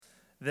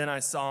Then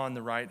I saw in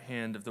the right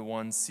hand of the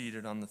one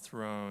seated on the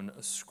throne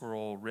a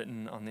scroll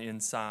written on the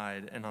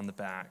inside and on the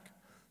back,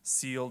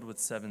 sealed with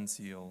 7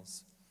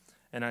 seals.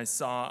 And I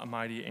saw a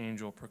mighty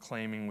angel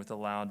proclaiming with a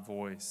loud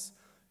voice,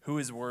 "Who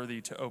is worthy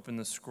to open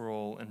the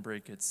scroll and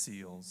break its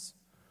seals?"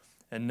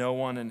 And no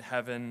one in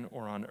heaven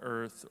or on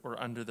earth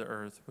or under the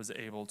earth was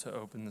able to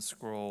open the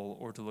scroll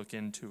or to look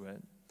into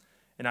it.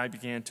 And I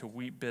began to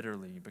weep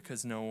bitterly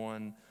because no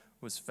one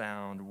was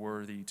found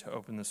worthy to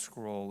open the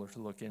scroll or to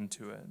look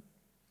into it.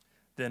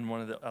 Then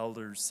one of the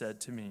elders said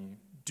to me,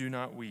 "Do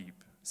not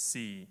weep.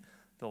 See,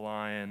 the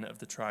Lion of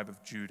the tribe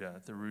of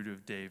Judah, the Root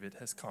of David,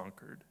 has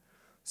conquered,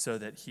 so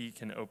that he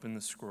can open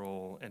the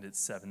scroll and its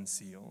 7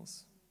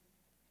 seals."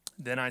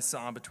 Then I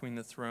saw between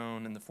the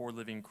throne and the 4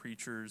 living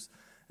creatures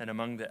and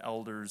among the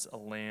elders a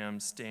lamb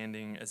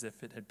standing as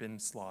if it had been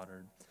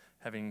slaughtered,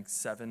 having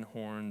 7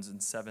 horns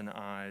and 7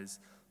 eyes,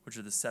 which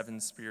are the 7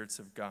 spirits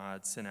of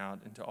God sent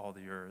out into all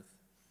the earth.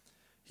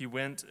 He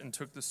went and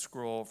took the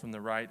scroll from the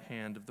right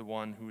hand of the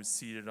one who was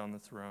seated on the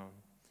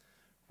throne.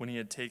 When he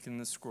had taken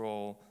the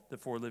scroll, the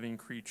 4 living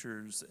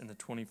creatures and the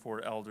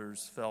 24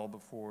 elders fell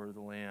before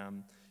the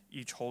Lamb,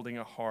 each holding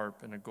a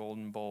harp and a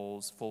golden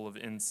bowls full of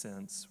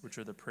incense, which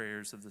are the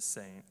prayers of the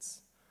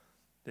saints.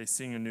 They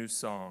sing a new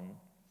song.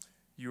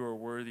 "You are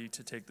worthy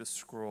to take the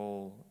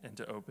scroll and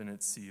to open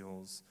its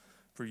seals.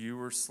 For you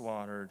were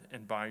slaughtered,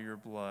 and by your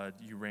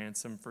blood you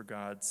ransomed for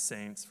God's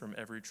saints from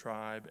every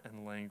tribe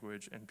and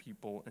language and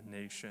people and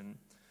nation.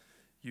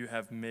 You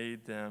have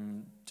made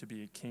them to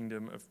be a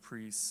kingdom of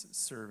priests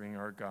serving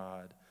our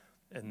God,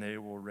 and they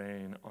will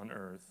reign on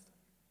earth."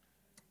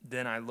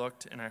 Then I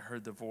looked, and I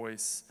heard the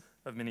voice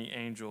of many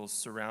angels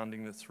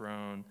surrounding the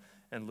throne,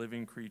 and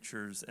living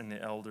creatures and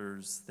the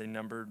elders. They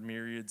numbered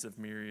myriads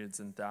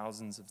and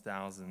thousands of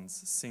thousands,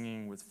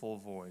 singing with full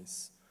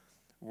voice,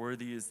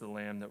 "Worthy is the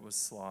Lamb that was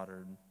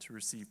slaughtered, to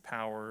receive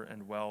power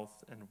and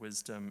wealth and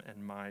wisdom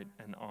and might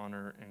and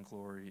honor and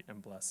glory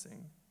and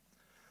blessing."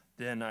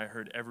 Then I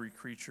heard every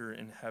creature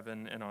in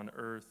heaven and on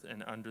earth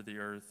and under the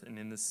earth and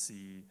in the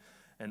sea,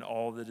 and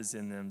all that is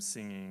in them,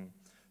 singing,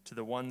 "To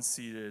the one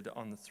seated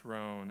on the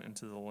throne and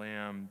to the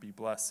Lamb be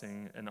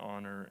blessing and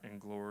honor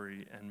and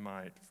glory and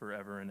might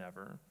forever and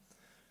ever."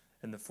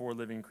 And the 4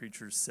 living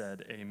creatures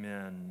said,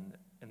 "Amen."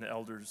 And the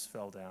elders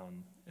fell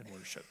down and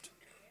worshipped.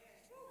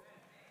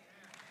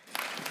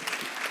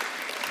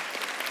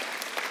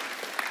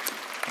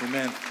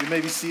 Amen. You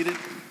may be seated.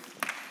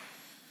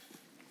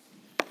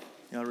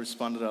 Y'all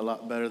responded a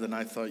lot better than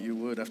I thought you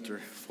would after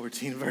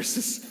 14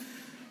 verses.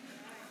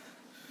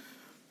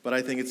 But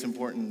I think it's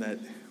important that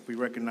we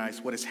recognize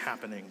what is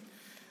happening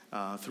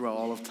throughout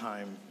all of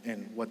time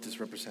and what this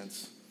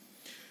represents.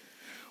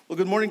 Well,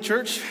 good morning,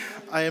 church.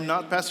 I am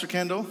not Pastor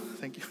Kendall.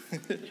 Thank you.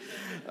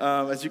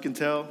 As you can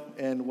tell,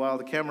 and while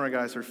the camera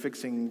guys are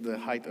fixing the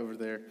height over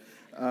there,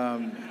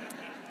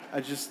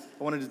 I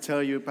wanted to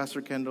tell you,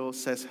 Pastor Kendall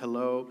says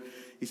hello.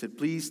 He said,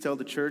 "Please tell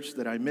the church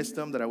that I missed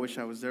them, that I wish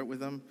I was there with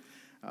them."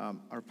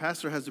 Our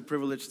pastor has the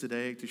privilege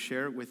today to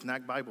share with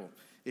NAC Bible.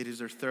 It is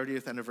their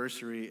 30th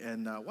anniversary,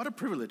 and what a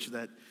privilege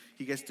that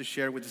he gets to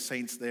share with the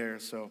saints there.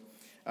 So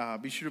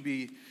be sure to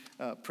be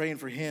praying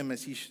for him,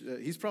 as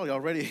he's probably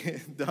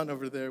already done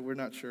over there. We're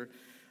not sure,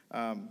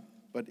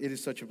 but it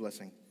is such a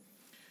blessing.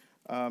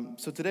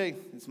 So today,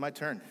 it's my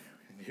turn.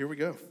 Here we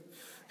go.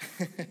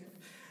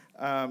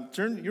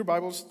 Turn your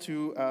Bibles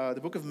to the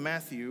book of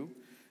Matthew,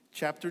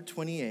 chapter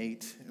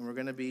 28, and we're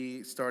going to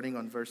be starting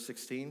on verse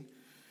 16.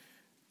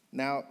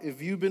 Now,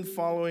 if you've been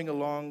following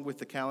along with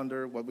the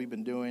calendar, what we've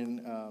been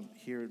doing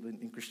here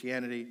in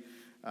Christianity,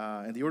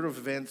 and the order of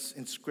events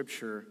in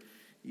Scripture,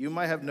 you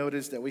might have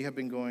noticed that we have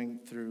been going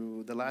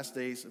through the last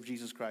days of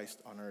Jesus Christ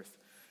on earth.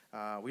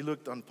 We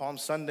looked on Palm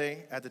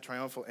Sunday at the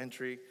triumphal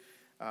entry,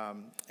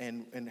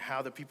 and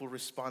how the people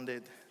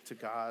responded to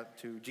God,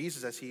 to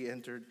Jesus as he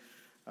entered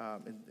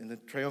in the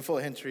triumphal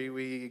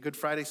entry. Good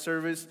Friday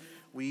service,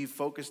 we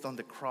focused on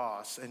the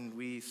cross, and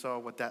we saw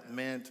what that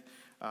meant.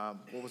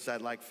 What was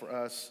that like for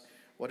us?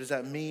 What does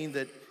that mean,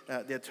 that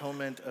the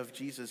atonement of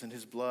Jesus and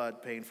his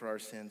blood paying for our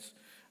sins?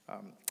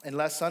 And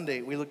last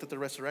Sunday, we looked at the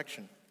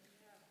resurrection.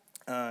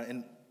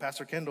 And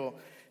Pastor Kendall,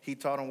 he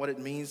taught on what it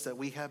means that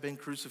we have been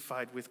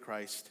crucified with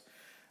Christ.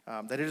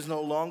 That it is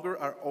no longer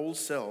our old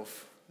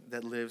self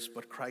that lives,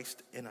 but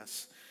Christ in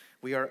us.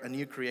 We are a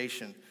new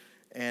creation.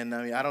 And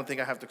I don't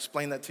think I have to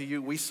explain that to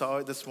you. We saw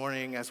it this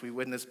morning as we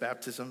witnessed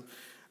baptism.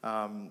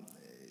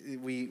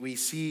 We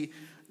see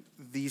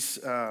these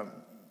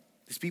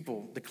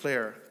people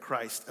declare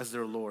Christ as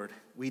their Lord.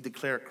 We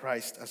declare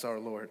Christ as our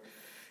Lord.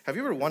 Have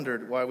you ever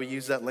wondered why we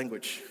use that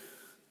language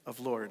of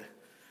Lord?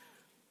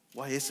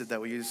 Why is it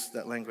that we use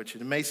that language?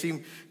 It may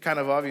seem kind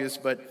of obvious,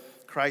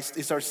 but Christ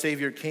is our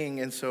Savior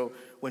King, and so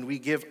when we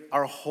give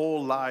our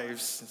whole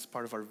lives, it's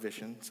part of our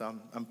vision, so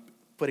I'm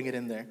putting it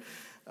in there.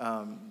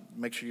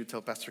 Make sure you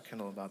tell Pastor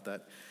Kendall about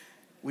that.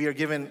 We are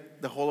giving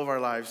the whole of our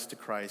lives to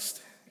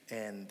Christ,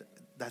 and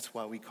that's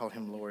why we call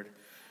him Lord.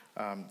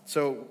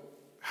 So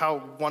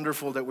how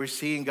wonderful that we're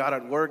seeing God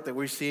at work, that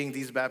we're seeing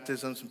these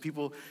baptisms and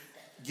people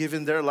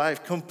giving their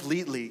life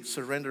completely,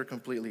 surrender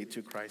completely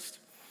to Christ.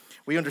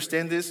 We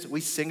understand this.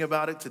 We sing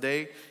about it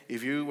today.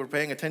 If you were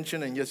paying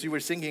attention, and yes, you were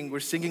singing, we're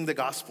singing the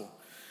gospel.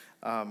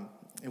 And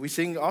we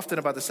sing often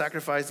about the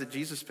sacrifice that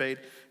Jesus paid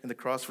in the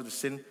cross for the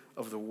sin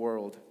of the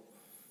world,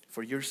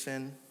 for your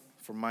sin,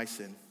 for my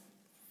sin.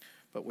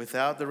 But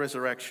without the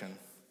resurrection,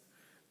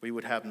 we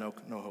would have no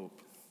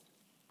hope.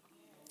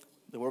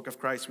 The work of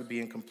Christ would be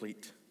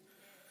incomplete.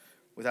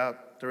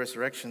 Without the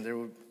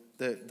resurrection,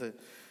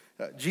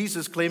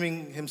 Jesus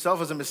claiming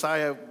himself as a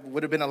Messiah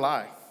would have been a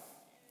lie.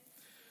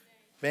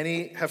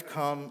 Many have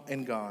come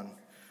and gone,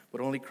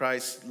 but only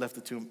Christ left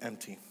the tomb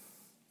empty.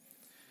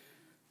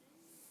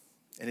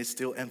 And it's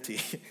still empty.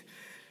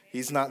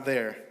 He's not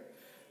there.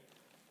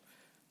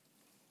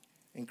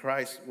 And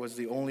Christ was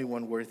the only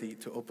one worthy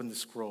to open the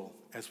scroll,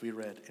 as we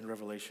read in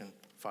Revelation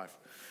 5.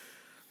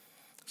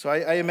 So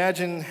I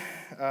imagine,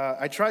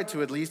 I tried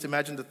to at least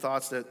imagine the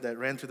thoughts that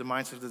ran through the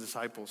minds of the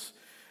disciples.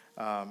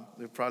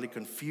 They're probably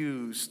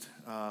confused,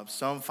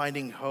 some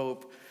finding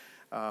hope,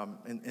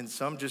 and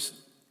some just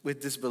with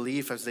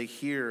disbelief as they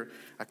hear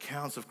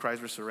accounts of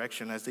Christ's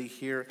resurrection, as they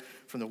hear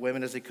from the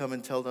women as they come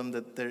and tell them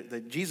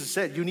that Jesus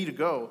said, you need to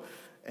go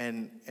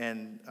and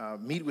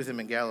meet with him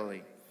in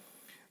Galilee.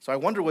 So I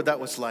wonder what that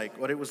was like,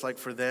 what it was like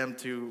for them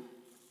to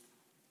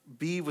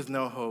be with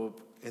no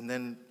hope, and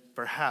then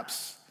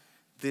perhaps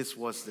this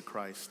was the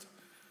Christ.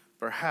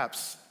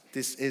 Perhaps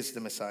this is the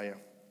Messiah.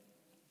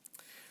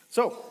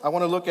 So I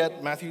want to look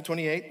at Matthew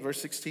 28,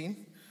 verse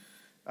 16,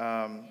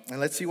 and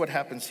let's see what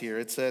happens here.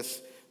 It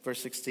says, verse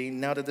 16,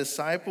 now the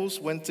disciples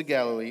went to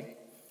Galilee,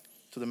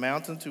 to the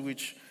mountain to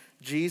which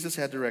Jesus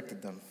had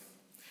directed them.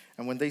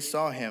 And when they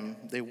saw him,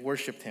 they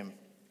worshipped him,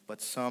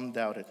 but some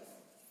doubted.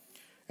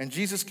 And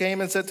Jesus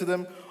came and said to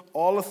them,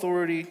 all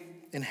authority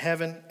in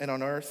heaven and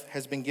on earth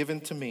has been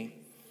given to me.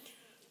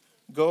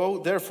 Go,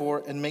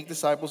 therefore, and make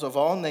disciples of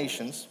all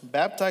nations,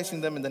 baptizing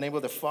them in the name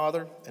of the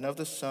Father and of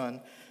the Son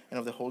and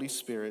of the Holy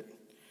Spirit,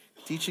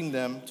 teaching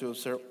them to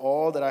observe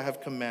all that I have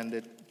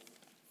commanded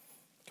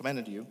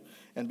you.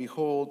 And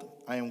behold,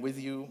 I am with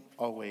you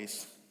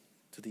always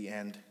to the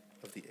end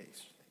of the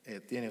age.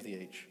 At the end of the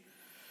age.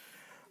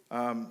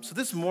 So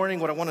this morning,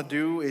 what I want to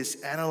do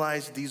is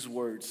analyze these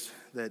words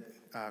that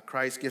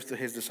Christ gives to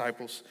his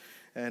disciples,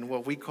 and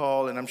what we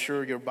call, and I'm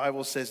sure your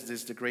Bible says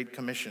this, the Great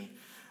Commission.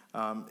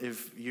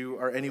 If you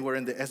are anywhere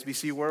in the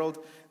SBC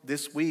world,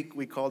 this week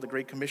we call the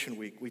Great Commission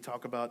Week. We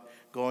talk about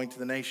going to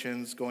the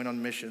nations, going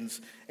on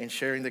missions, and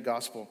sharing the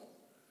gospel.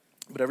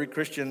 But every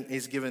Christian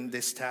is given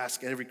this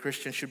task, and every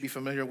Christian should be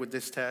familiar with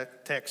this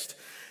text,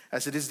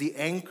 as it is the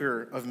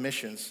anchor of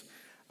missions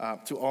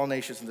to all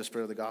nations in the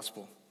spread of the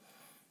gospel.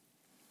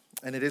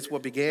 And it is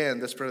what began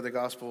the spread of the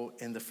gospel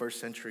in the first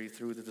century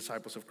through the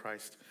disciples of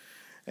Christ.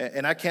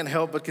 And I can't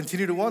help but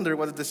continue to wonder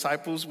what the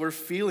disciples were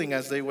feeling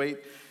as they wait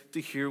to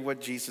hear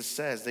what Jesus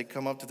says. They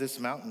come up to this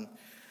mountain.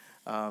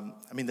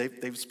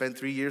 They've spent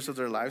 3 years of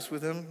their lives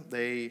with him.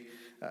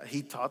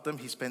 He taught them.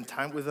 He spent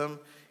time with them.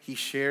 He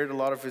shared a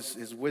lot of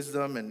his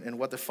wisdom and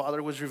what the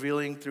Father was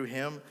revealing through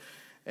him.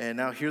 And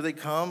now here they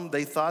come.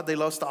 They thought they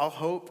lost all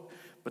hope,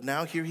 but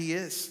now here he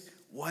is.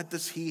 What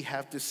does he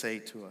have to say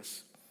to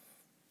us?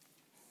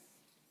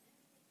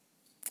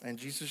 And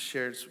Jesus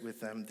shares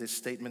with them this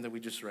statement that we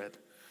just read.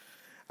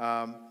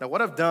 Now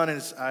what I've done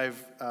is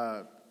I've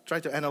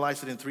tried to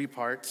analyze it in 3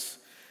 parts.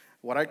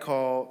 What I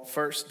call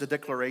first the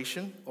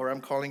declaration, or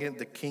I'm calling it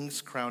the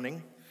king's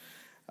crowning.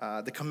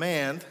 The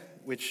command,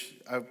 which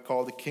I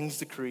call the king's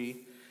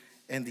decree,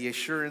 and the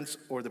assurance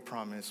or the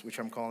promise, which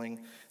I'm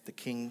calling the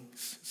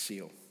king's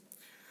seal.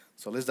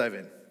 So let's dive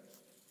in.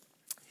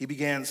 He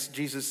begins,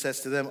 Jesus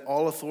says to them,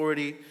 all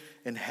authority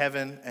in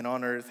heaven and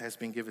on earth has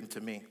been given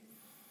to me.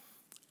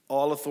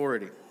 All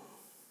authority.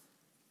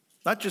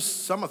 Not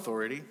just some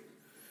authority,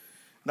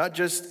 not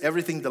just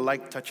everything the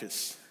light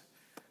touches.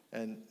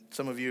 And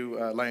some of you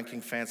Lion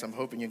King fans, I'm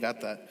hoping you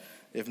got that.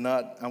 If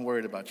not, I'm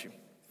worried about you.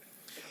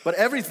 But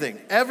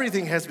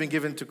everything has been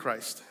given to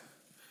Christ.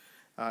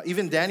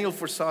 Even Daniel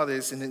foresaw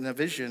this in a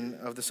vision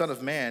of the Son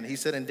of Man. He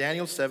said in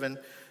Daniel 7,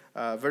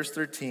 verse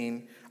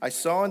 13, I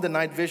saw in the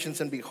night visions,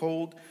 and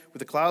behold, with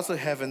the clouds of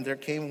heaven there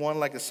came one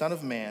like the Son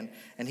of Man,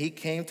 and he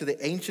came to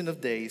the Ancient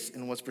of Days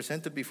and was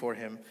presented before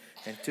him,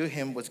 and to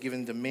him was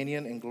given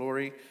dominion and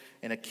glory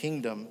and a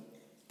kingdom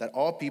that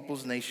all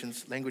peoples,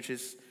 nations,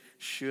 languages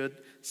should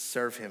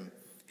serve him.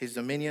 His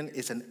dominion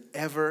is an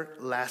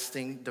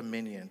everlasting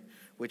dominion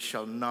which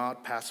shall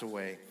not pass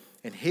away,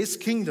 and his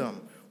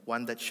kingdom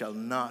one that shall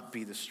not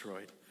be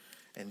destroyed.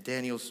 And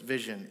Daniel's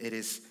vision, it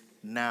is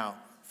now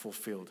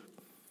fulfilled.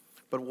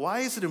 But why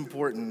is it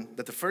important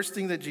that the first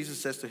thing that Jesus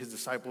says to his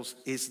disciples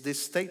is this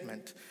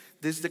statement,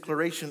 this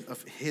declaration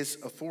of his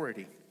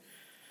authority?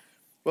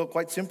 Well,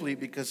 quite simply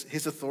because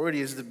his authority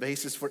is the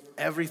basis for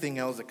everything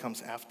else that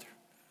comes after.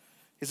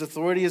 His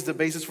authority is the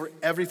basis for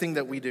everything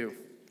that we do.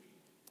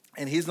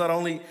 And he's not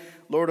only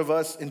Lord of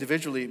us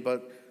individually,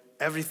 but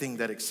everything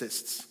that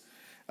exists.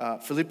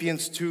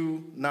 Philippians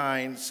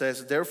 2:9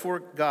 says, therefore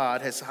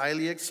God has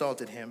highly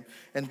exalted him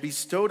and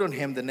bestowed on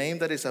him the name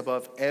that is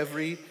above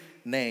every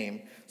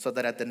name, so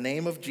that at the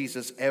name of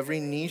Jesus every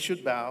knee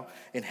should bow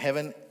in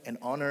heaven and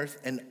on earth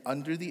and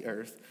under the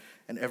earth,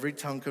 and every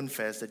tongue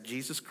confess that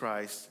Jesus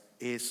Christ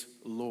is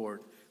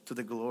Lord, to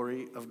the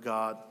glory of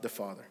God the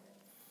Father.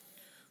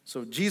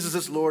 So Jesus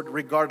is Lord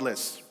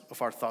regardless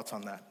of our thoughts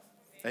on that.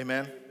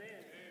 Amen?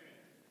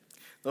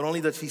 Not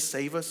only does he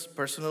save us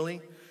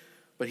personally,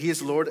 but he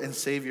is Lord and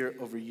Savior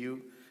over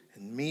you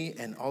and me,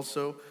 and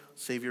also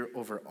Savior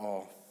over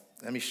all.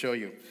 Let me show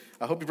you.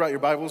 I hope you brought your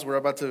Bibles. We're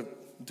about to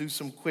do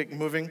some quick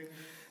moving.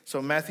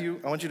 So Matthew,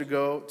 I want you to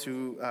go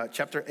to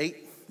chapter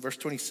 8, verse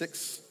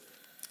 26.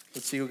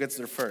 Let's see who gets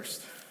there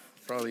first.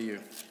 Probably you.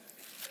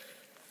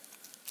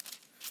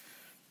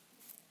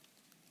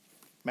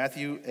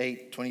 Matthew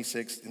 8,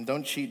 26. And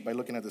don't cheat by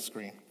looking at the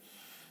screen.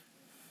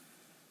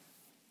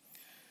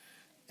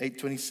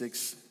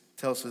 8:26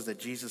 tells us that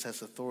Jesus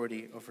has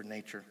authority over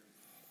nature.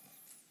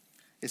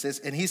 It says,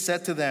 and he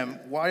said to them,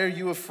 why are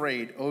you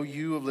afraid, O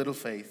you of little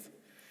faith?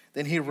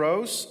 Then he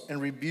rose and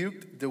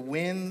rebuked the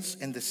winds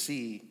and the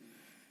sea,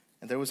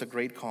 and there was a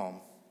great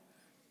calm.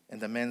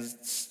 And the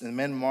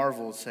men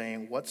marveled,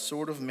 saying, what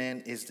sort of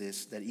man is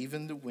this, that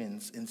even the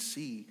winds and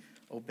sea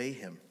obey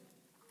him?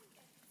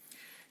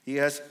 He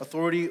has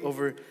authority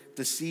over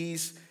the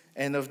seas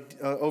and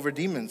over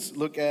demons.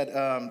 Look at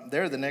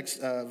the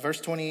next verse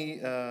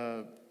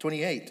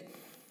 28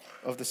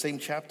 of the same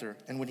chapter.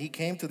 And when he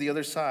came to the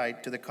other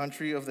side, to the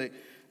country of the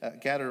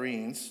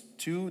Gadarenes,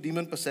 2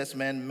 demon-possessed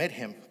men met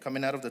him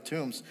coming out of the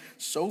tombs,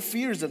 so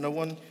fierce that no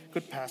one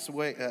could pass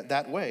away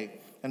that way.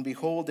 And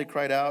behold, they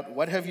cried out,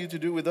 what have you to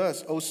do with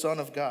us, O Son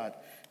of God?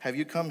 Have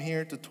you come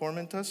here to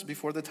torment us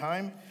before the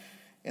time?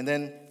 And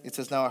then it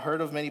says, now a herd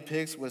of many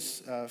pigs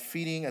was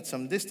feeding at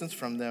some distance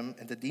from them,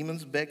 and the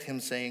demons begged him,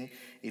 saying,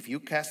 if you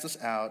cast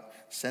us out,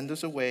 send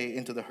us away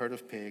into the herd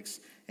of pigs.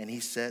 And he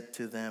said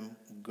to them,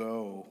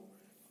 go.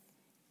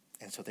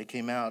 And so they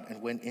came out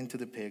and went into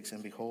the pigs,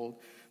 and behold,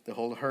 the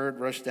whole herd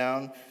rushed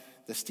down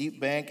the steep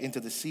bank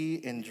into the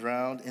sea and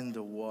drowned in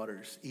the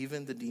waters.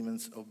 Even the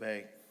demons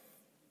obey.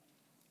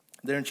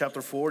 There in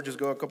chapter 4, just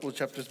go a couple of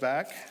chapters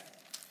back.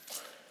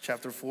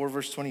 Chapter 4,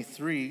 verse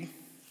 23.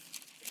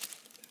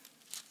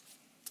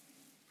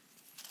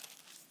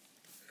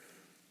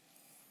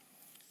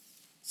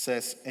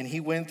 Says, and he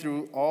went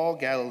through all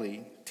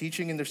Galilee,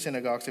 teaching in their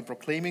synagogues and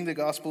proclaiming the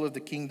gospel of the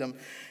kingdom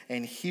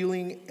and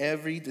healing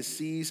every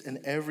disease and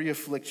every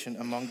affliction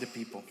among the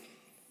people.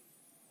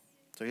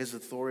 So he has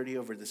authority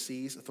over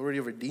disease, authority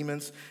over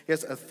demons. He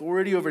has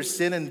authority over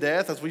sin and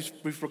death. As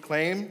we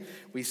proclaim,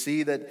 we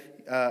see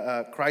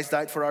that Christ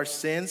died for our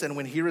sins, and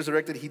when he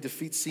resurrected, he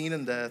defeats sin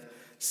and death.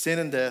 Sin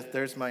and death,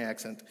 there's my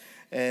accent.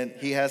 And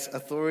he has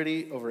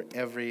authority over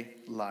every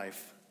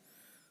life.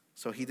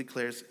 So he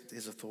declares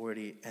his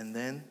authority and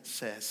then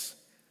says,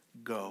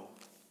 go.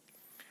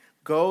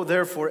 Go,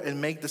 therefore,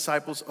 and make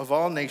disciples of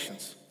all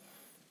nations.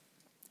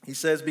 He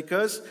says,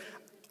 because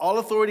all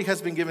authority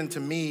has been given to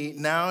me,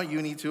 now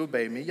you need to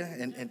obey me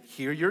and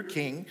hear your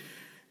king.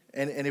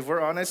 And if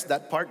we're honest,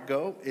 that part,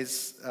 go,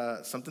 is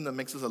something that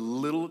makes us a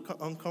little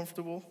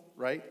uncomfortable,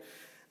 right?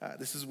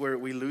 This is where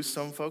we lose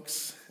some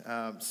folks,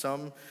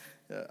 some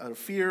out of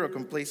fear or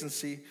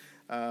complacency.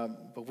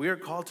 But we are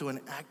called to an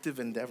active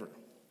endeavor.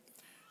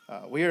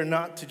 We are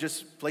not to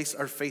just place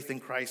our faith in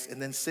Christ and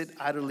then sit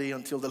idly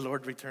until the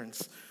Lord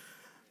returns.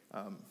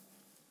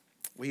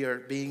 We are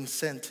being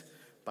sent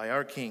by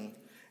our King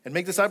and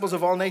make disciples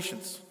of all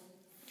nations,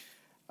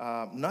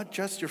 not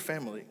just your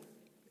family.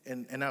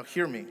 And now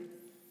hear me,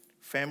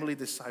 family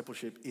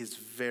discipleship is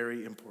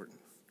very important,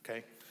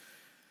 okay?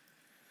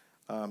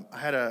 I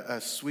had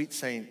a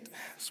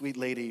sweet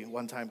lady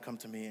one time come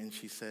to me, and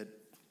she said,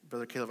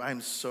 Brother Caleb, I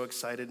am so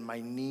excited. My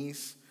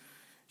niece,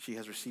 she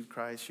has received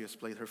Christ. She has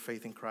placed her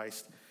faith in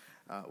Christ.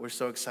 We're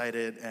so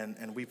excited,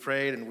 and we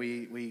prayed, and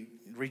we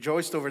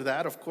rejoiced over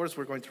that. Of course,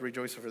 we're going to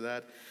rejoice over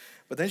that.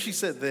 But then she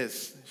said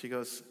this. She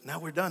goes, now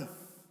we're done.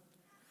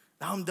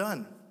 Now I'm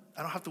done.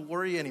 I don't have to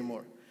worry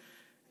anymore.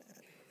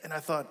 And I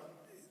thought,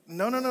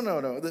 no.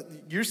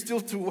 You're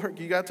still to work.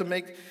 You got to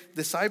make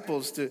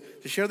disciples, to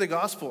share the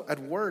gospel at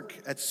work,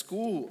 at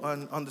school,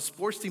 on the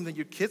sports team that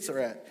your kids are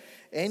at.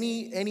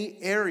 Any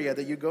area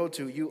that you go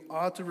to, you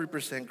ought to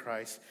represent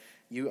Christ.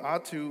 You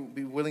ought to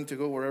be willing to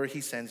go wherever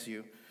he sends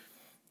you.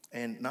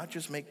 And not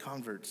just make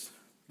converts,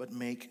 but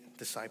make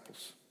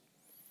disciples.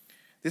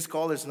 This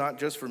call is not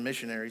just for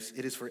missionaries.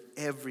 It is for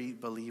every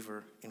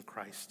believer in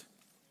Christ.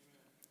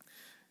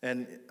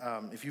 And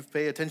if you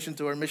pay attention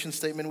to our mission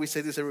statement, we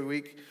say this every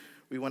week.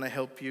 We want to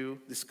help you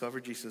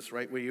discover Jesus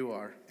right where you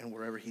are and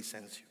wherever he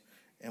sends you.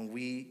 And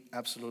we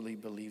absolutely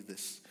believe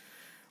this.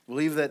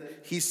 Believe that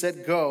he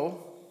said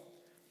go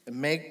and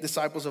make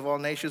disciples of all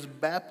nations,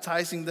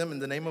 baptizing them in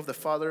the name of the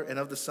Father and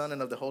of the Son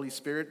and of the Holy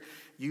Spirit.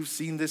 You've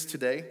seen this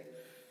today.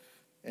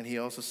 And he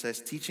also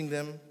says, teaching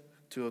them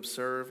to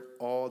observe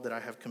all that I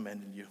have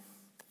commanded you.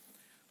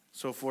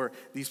 So for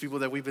these people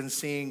that we've been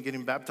seeing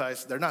getting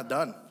baptized, they're not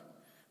done.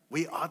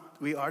 We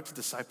are to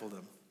disciple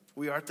them.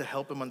 We are to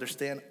help them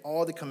understand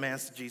all the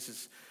commands of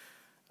Jesus,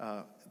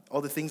 all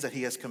the things that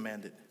he has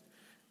commanded.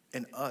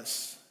 And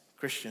us,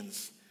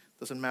 Christians,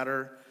 Doesn't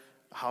matter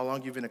how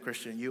long you've been a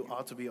Christian, you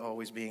ought to be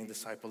always being a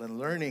disciple and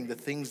learning the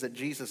things that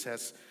Jesus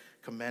has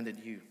commanded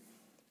you.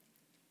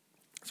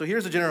 So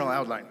here's a general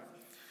outline.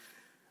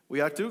 We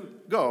are to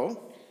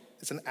go,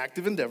 it's an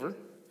active endeavor,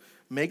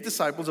 make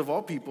disciples of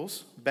all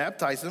peoples,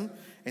 baptize them,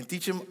 and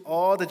teach them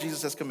all that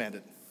Jesus has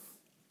commanded.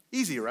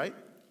 Easy, right?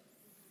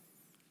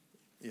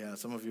 Yeah,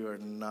 some of you are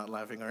not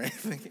laughing or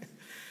anything.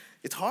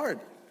 It's hard.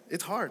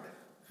 It's hard.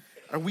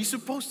 Are we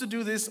supposed to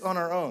do this on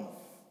our own?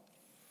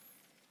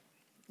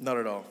 Not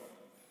at all.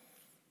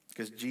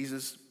 Because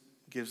Jesus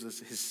gives us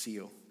his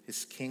seal,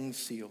 his king's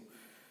seal.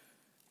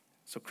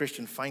 So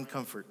Christian, find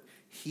comfort.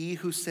 He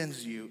who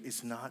sends you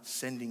is not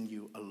sending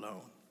you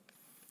alone.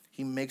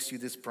 He makes you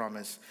this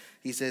promise.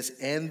 He says,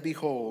 and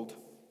behold,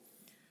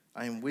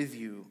 I am with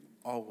you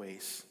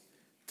always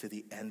to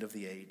the end of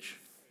the age.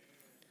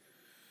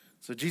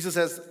 So Jesus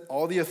has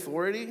all the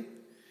authority.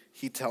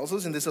 He tells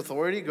us in this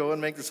authority, go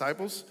and make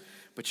disciples.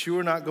 But you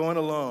are not going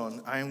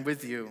alone. I am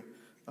with you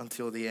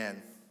until the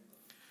end.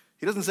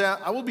 He doesn't say,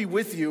 I will be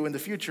with you in the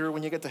future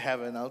when you get to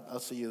heaven. I'll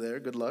see you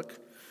there. Good luck.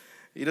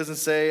 He doesn't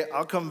say,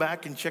 I'll come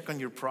back and check on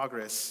your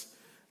progress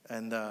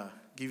and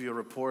give you a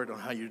report on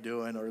how you're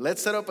doing. Or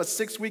let's set up a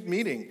 6-week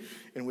meeting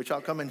in which I'll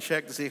come and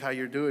check to see how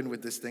you're doing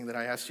with this thing that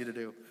I asked you to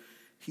do.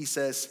 He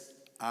says,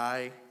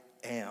 I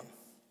am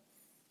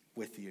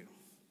with you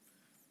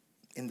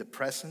in the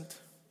present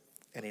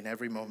and in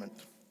every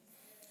moment.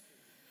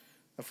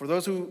 Now, for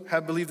those who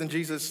have believed in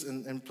Jesus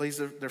and placed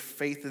their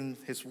faith in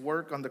his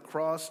work on the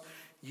cross,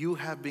 you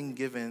have been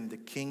given the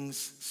King's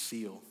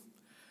seal.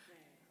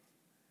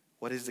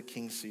 What is the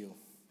King's seal?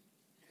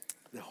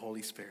 The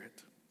Holy Spirit.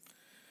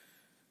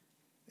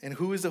 And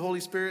who is the Holy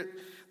Spirit?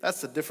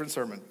 That's a different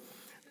sermon.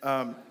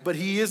 But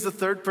he is the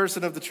third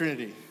person of the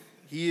Trinity.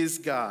 He is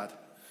God.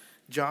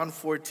 John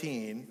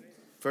 14,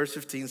 verse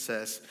 15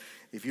 says,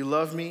 if you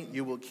love me,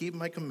 you will keep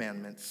my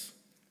commandments,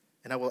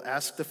 and I will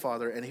ask the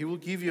Father, and he will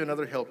give you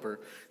another helper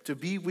to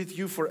be with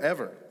you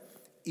forever,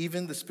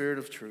 even the Spirit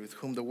of truth,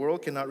 whom the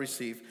world cannot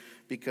receive,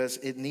 because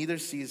it neither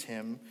sees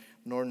him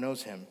nor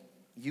knows him.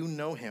 You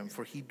know him,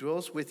 for he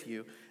dwells with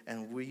you,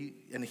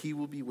 and he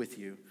will be with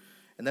you.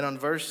 And then on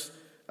verse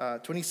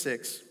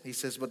 26, he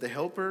says, but the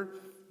helper,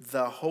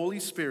 the Holy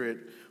Spirit,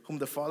 whom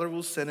the Father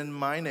will send in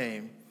my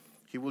name,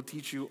 he will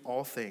teach you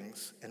all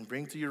things and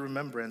bring to your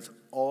remembrance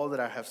all that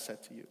I have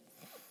said to you.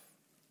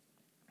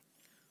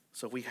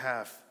 So we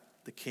have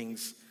the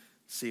King's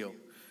seal.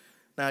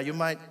 Now you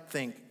might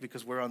think,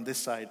 because we're on this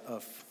side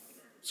of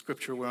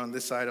Scripture, we're on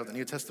this side of the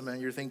New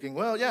Testament, you're thinking,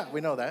 well, yeah, we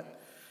know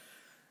that.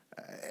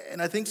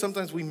 And I think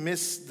sometimes we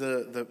miss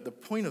the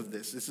point of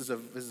this. This is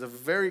a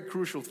very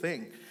crucial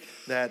thing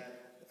that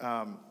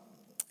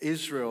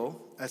Israel,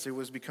 as it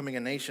was becoming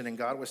a nation and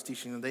God was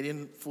teaching them, they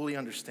didn't fully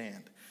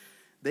understand.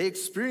 They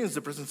experienced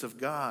the presence of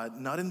God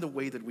not in the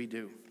way that we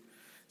do.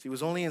 See, it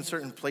was only in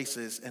certain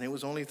places, and it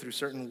was only through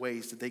certain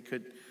ways that they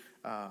could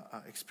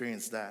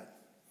experience that.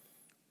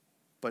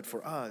 But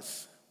for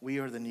us, we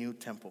are the new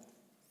temple.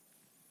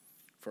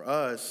 For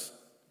us,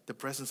 the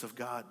presence of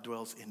God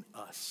dwells in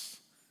us.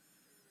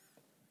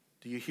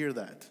 Do you hear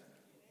that?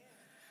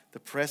 The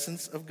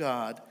presence of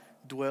God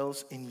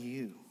dwells in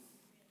you.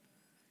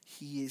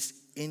 He is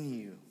in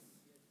you.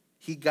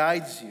 He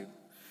guides you.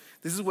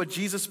 This is what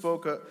Jesus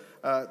spoke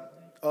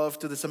of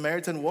to the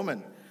Samaritan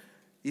woman.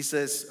 He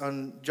says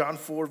on John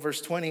 4,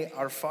 verse 20,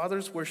 our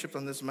fathers worshipped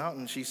on this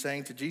mountain. She's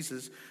saying to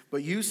Jesus,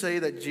 but you say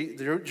that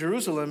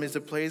Jerusalem is the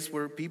place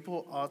where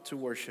people ought to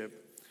worship.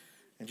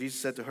 And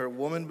Jesus said to her,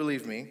 woman,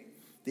 believe me,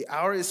 the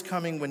hour is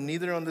coming when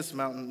neither on this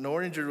mountain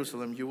nor in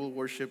Jerusalem you will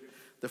worship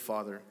the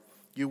Father.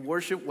 You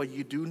worship what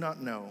you do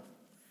not know.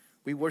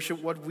 We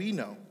worship what we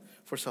know,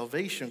 for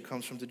salvation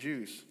comes from the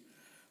Jews.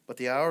 But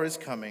the hour is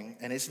coming,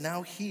 and is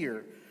now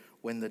here,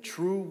 when the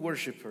true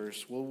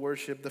worshipers will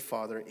worship the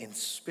Father in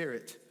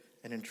spirit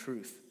and in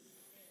truth.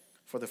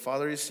 For the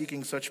Father is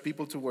seeking such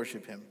people to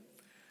worship him.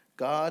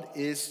 God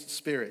is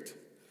spirit,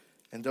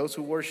 and those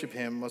who worship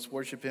him must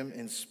worship him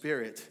in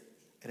spirit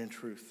and in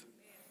truth.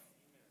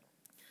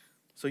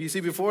 So you see,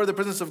 before, the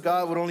presence of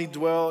God would only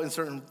dwell in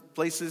certain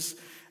places.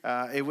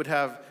 It would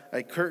have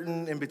a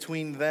curtain in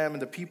between them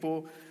and the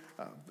people.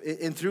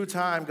 And through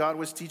time, God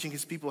was teaching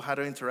his people how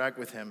to interact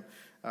with him.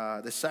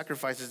 The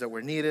sacrifices that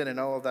were needed and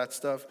all of that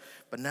stuff.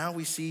 But now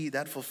we see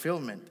that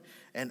fulfillment.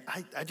 And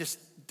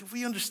do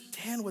we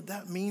understand what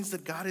that means,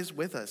 that God is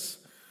with us?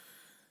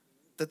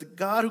 That the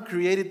God who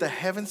created the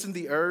heavens and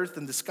the earth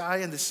and the sky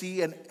and the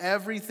sea and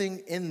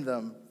everything in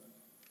them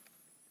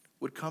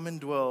would come and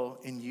dwell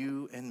in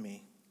you and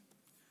me.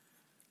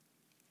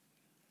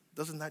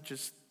 Doesn't that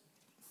just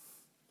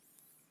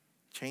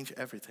change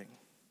everything?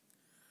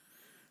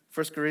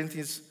 1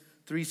 Corinthians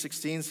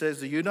 3:16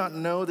 says, do you not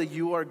know that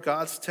you are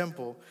God's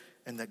temple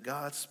and that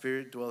God's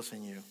Spirit dwells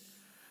in you?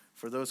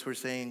 For those who are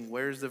saying,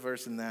 where's the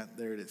verse in that?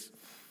 There it is.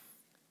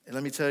 And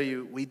let me tell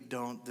you, we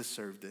don't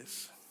deserve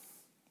this.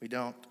 We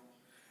don't.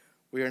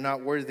 We are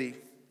not worthy,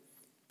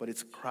 but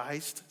it's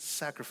Christ's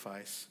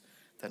sacrifice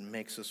that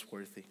makes us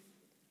worthy.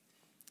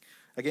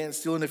 Again,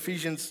 still in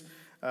Ephesians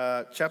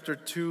chapter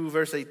 2,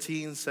 verse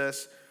 18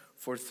 says,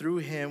 For through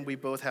him we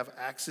both have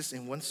access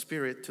in one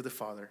spirit to the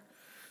Father.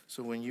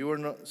 So you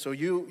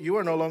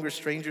are no longer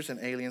strangers and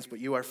aliens, but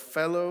you are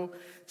fellow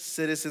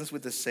citizens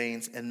with the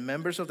saints and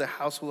members of the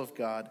household of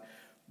God,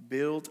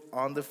 built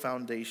on the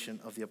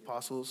foundation of the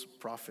apostles,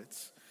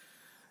 prophets,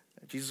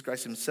 Jesus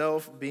Christ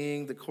himself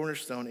being the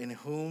cornerstone, in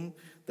whom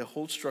the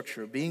whole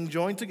structure, being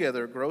joined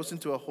together, grows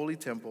into a holy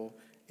temple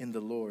in the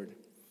Lord.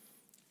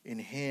 In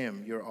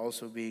him you're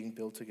also being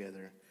built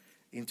together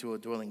into a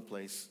dwelling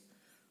place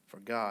for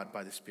God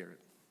by the Spirit.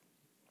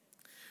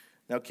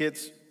 Now,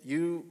 kids,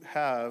 you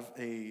have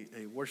a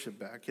worship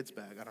bag, kid's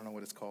bag. I don't know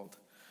what it's called.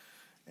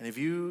 And if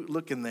you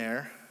look in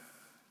there,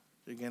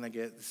 you're going to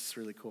get, this is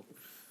really cool.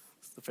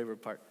 It's the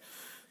favorite part.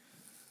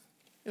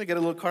 You're going to get a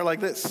little car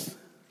like this.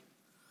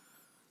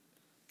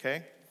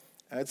 Okay?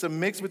 It's a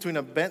mix between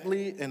a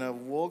Bentley and a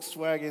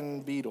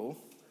Volkswagen Beetle.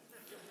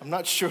 I'm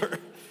not sure.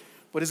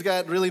 But it's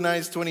got really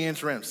nice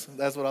 20-inch rims.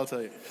 That's what I'll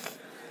tell you.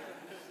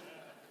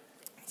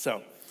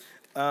 So,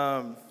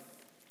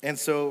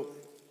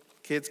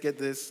 kids, get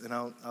this, and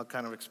I'll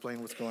kind of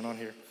explain what's going on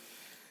here.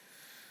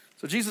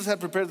 So Jesus had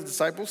prepared the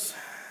disciples,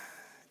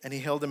 and he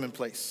held them in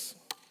place.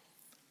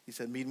 He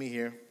said, meet me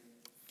here.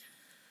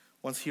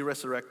 Once he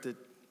resurrected,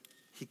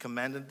 he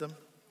commanded them.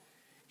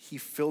 He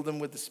filled them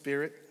with the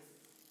Spirit,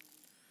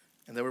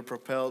 and they were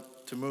propelled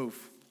to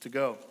move, to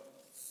go.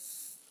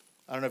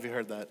 I don't know if you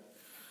heard that.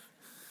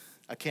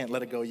 I can't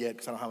let it go yet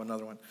because I don't have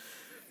another one.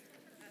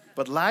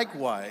 But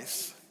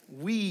likewise,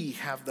 we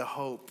have the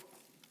hope.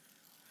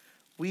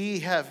 We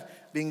have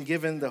been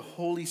given the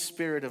Holy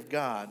Spirit of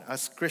God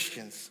as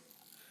Christians.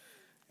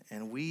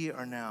 And we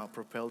are now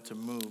propelled to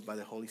move by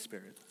the Holy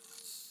Spirit.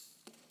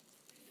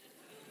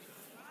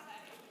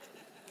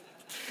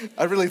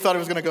 I really thought it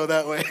was going to go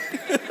that way.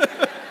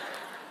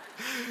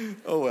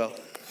 Oh, well.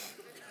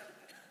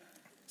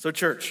 So,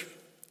 church,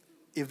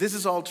 if this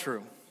is all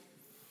true,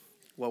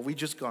 what we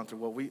just gone through,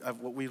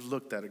 what we've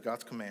looked at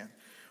God's command,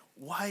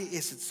 why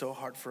is it so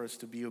hard for us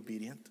to be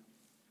obedient?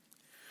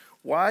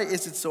 Why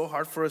is it so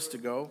hard for us to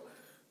go?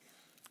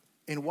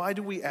 And why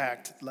do we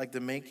act like the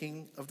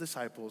making of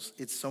disciples,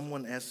 it's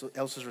someone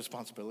else's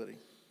responsibility?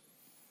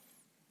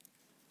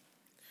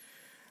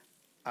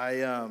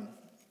 I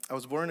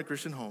was born in a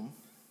Christian home.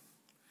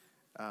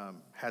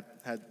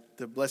 Had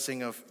the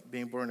blessing of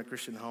being born in a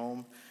Christian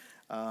home.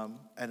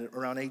 And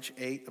around age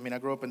 8, I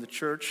grew up in the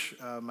church.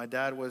 My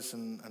dad was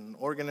an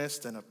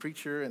organist and a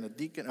preacher and a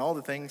deacon, all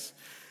the things.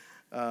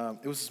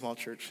 It was a small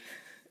church.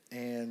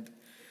 And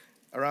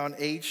around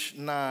age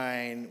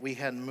 9, we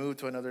had moved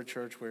to another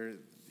church where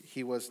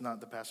he was not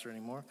the pastor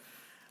anymore.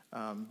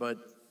 But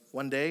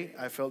one day,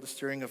 I felt the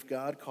stirring of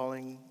God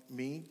calling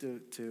me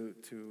to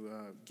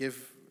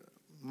give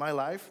my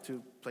life,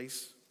 to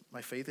place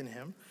my faith in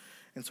him.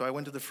 And so I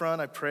went to the front,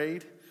 I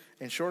prayed,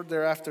 and short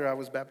thereafter, I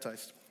was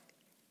baptized.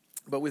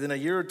 But within a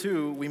year or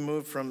two, we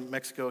moved from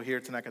Mexico here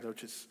to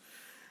Nacogdoches.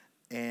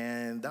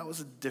 And that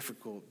was a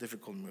difficult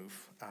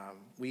move.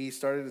 We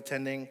started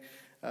attending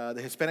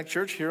the Hispanic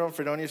church here on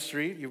Fredonia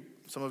Street.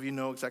 Some of you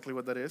know exactly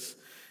what that is,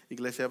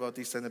 Iglesia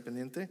Bautista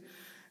Independiente.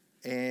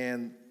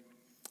 And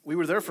we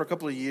were there for a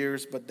couple of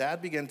years, but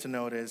Dad began to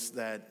notice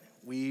that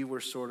we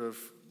were sort of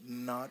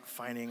not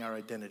finding our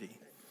identity.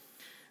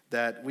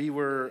 That we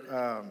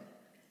were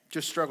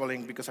just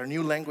struggling because our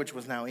new language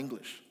was now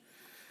English.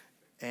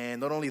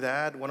 And not only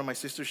that, one of my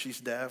sisters,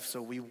 she's deaf,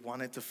 so we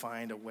wanted to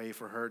find a way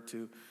for her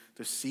to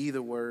see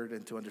the word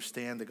and to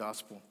understand the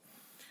gospel.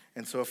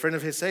 And so a friend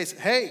of his says,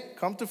 hey,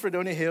 come to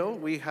Fredonia Hill.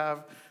 We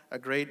have a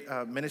great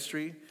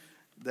ministry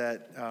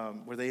that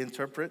where they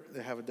interpret.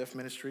 They have a deaf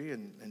ministry,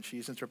 and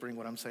she's interpreting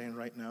what I'm saying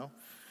right now.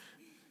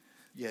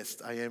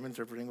 Yes, I am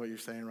interpreting what you're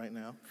saying right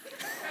now.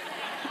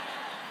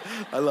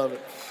 I love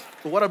it.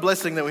 But what a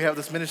blessing that we have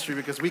this ministry,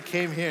 because we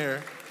came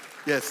here.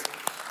 Yes.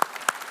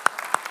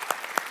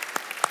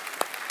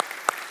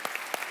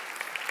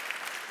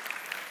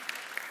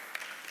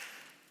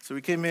 So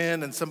we came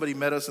in, and somebody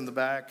met us in the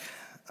back.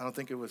 I don't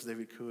think it was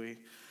David Cooey.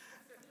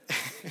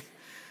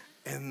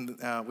 And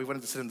we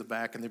wanted to sit in the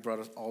back, and they brought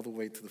us all the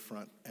way to the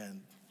front.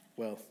 And,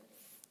 well,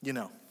 you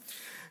know.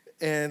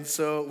 And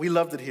so we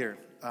loved it here.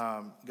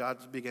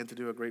 God began to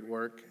do a great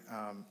work.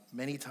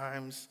 Many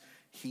times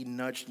he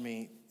nudged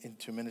me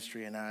into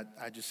ministry, and I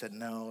just said,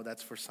 no,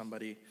 that's for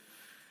somebody,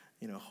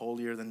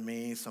 holier than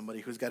me,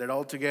 somebody who's got it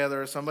all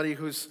together, somebody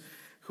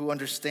who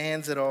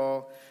understands it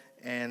all.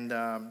 And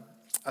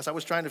as I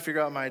was trying to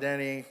figure out my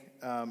identity,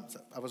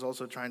 I was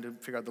also trying to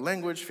figure out the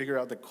language, figure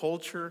out the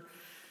culture,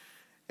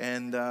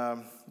 and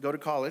go to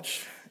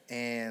college.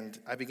 And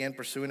I began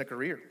pursuing a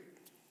career.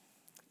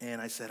 And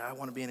I said, I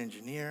want to be an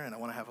engineer, and I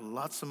want to have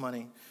lots of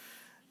money,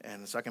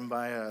 and so I can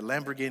buy a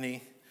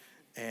Lamborghini,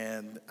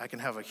 and I can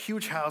have a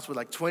huge house with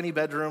like 20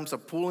 bedrooms, a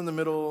pool in the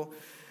middle.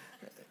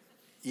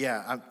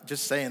 Yeah, I'm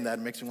just saying that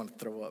makes me want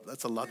to throw up.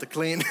 That's a lot to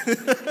clean.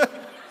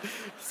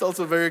 It's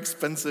also very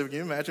expensive. Can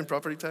you imagine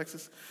property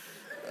taxes?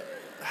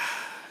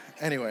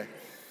 Anyway.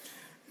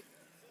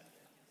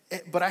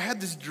 But I had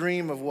this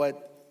dream of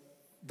what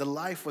the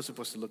life was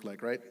supposed to look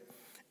like, right?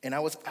 And I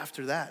was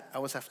after that. I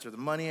was after the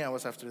money. I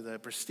was after the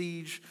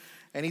prestige.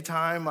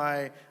 Anytime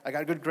I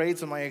got good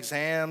grades on my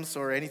exams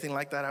or anything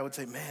like that, I would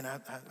say, man,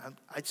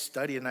 I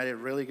studied and I did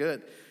really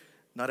good.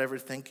 Not ever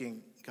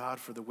thanking God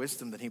for the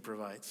wisdom that he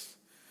provides.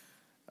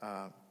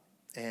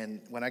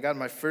 And when I got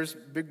my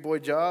first big boy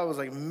job, I was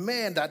like,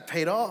 man, that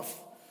paid off.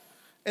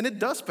 And it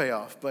does pay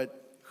off,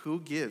 but who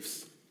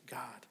gives?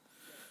 God.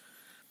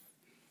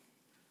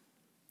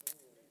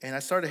 And I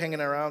started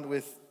hanging around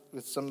with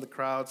some of the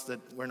crowds that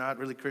were not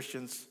really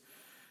Christians,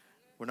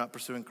 were not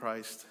pursuing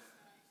Christ.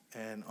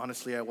 And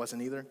honestly, I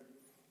wasn't either.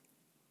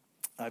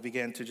 I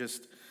began to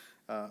just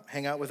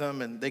hang out with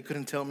them, and they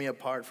couldn't tell me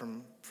apart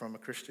from a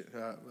Christian,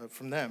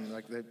 from them.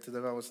 To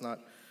them, I was not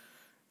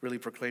really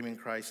proclaiming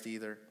Christ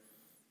either.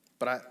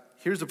 But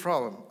here's the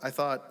problem. I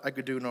thought I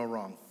could do no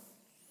wrong.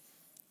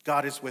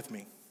 God is with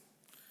me.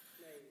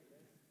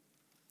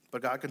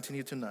 But God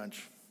continued to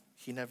nudge.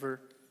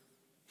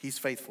 He's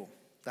faithful.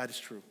 That is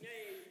true.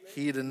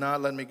 He did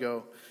not let me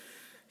go.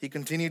 He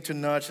continued to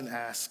nudge and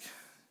ask.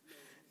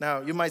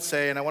 Now, you might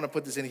say, and I want to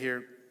put this in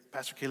here,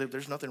 Pastor Caleb,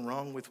 there's nothing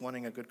wrong with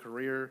wanting a good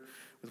career,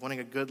 with wanting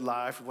a good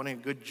life, with wanting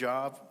a good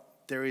job.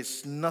 There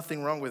is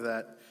nothing wrong with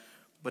that.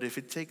 But if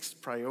it takes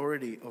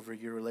priority over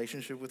your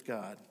relationship with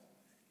God,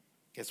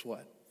 guess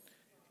what?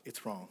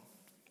 It's wrong.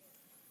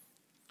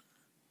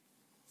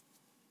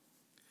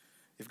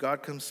 If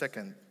God comes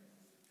second,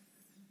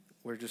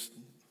 we're just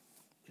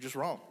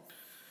wrong.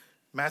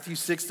 Matthew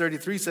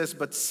 6:33 says,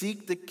 but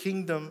seek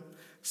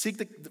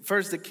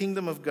first the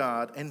kingdom of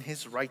God and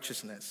his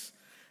righteousness,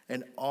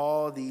 and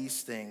all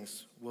these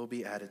things will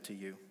be added to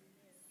you.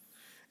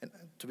 And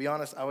to be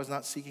honest, I was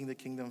not seeking the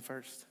kingdom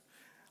first.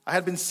 I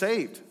had been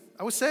saved.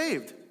 I was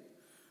saved.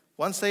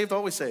 Once saved,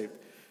 always saved.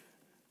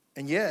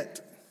 And yet,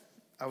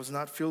 I was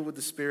not filled with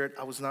the Spirit.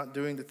 I was not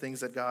doing the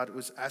things that God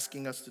was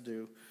asking us to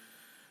do.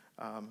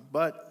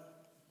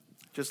 But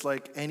just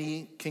like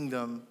any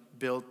kingdom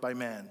built by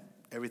man,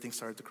 everything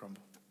started to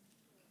crumble.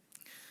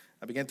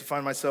 I began to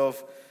find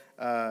myself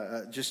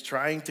just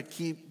trying to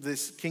keep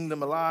this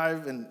kingdom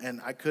alive,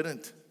 and I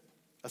couldn't.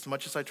 As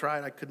much as I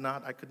tried, I could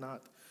not.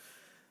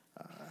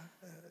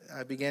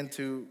 I began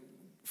to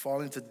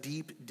fall into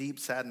deep, deep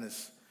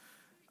sadness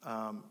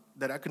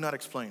that I could not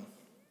explain,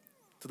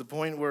 to the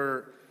point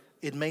where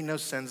it made no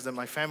sense that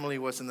my family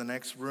was in the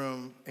next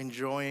room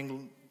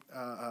enjoying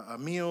a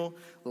meal,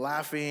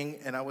 laughing,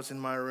 and I was in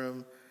my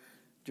room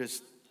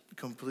just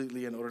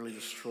completely and utterly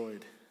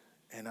destroyed.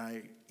 And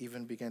I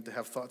even began to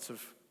have thoughts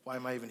of, why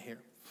am I even here?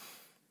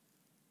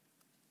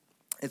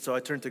 And so I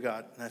turned to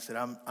God and I said,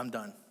 I'm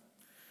done.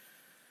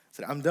 I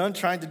said, I'm done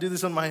trying to do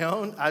this on my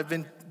own. I've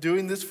been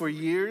doing this for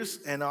years,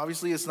 and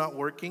obviously it's not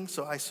working,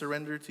 so I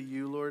surrender to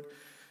you, Lord.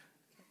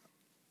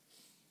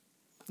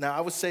 Now,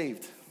 I was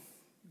saved.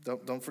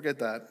 Don't forget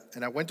that.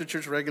 And I went to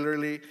church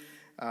regularly,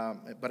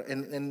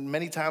 and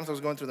many times I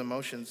was going through the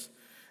motions,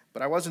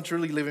 but I wasn't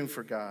truly living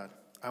for God.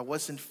 I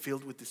wasn't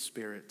filled with the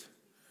Spirit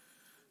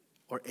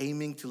or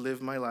aiming to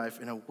live my life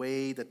in a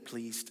way that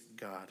pleased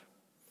God.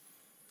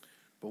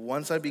 But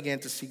once I began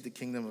to seek the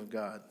kingdom of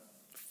God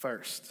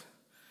first,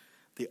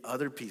 the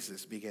other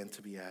pieces began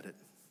to be added.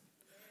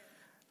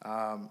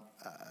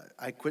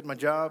 I quit my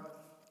job,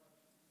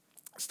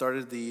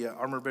 started the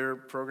Armor Bearer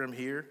program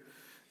here.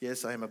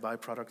 Yes, I am a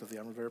byproduct of the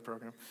Armor Bearer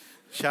program.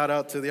 Shout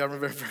out to the Armor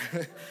Bearer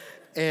program.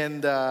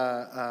 And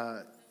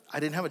I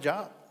didn't have a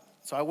job.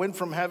 So I went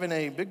from having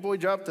a big boy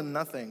job to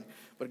nothing,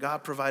 but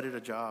God provided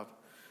a job.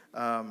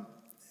 I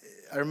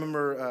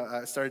remember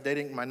I started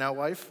dating my now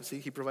wife. See,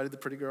 he provided the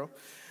pretty girl.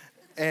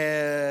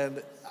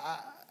 And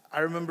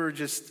I remember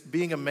just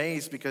being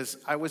amazed because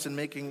I wasn't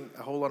making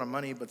a whole lot of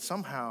money, but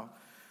somehow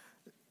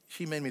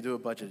she made me do a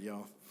budget,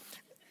 y'all.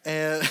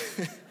 And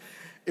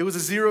it was a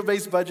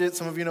zero-based budget.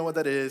 Some of you know what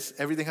that is.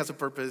 Everything has a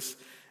purpose.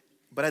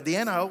 But at the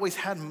end, I always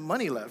had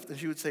money left. And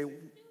she would say,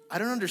 I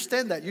don't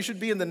understand that. You should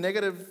be in the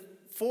negative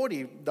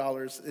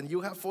 $40, and you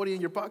have 40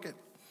 in your pocket.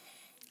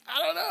 I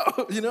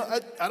don't know.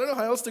 I don't know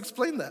how else to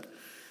explain that.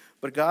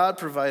 But God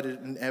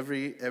provided in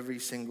every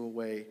single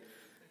way.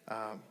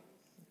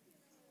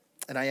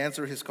 And I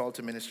answered his call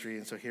to ministry,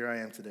 and so here I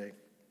am today.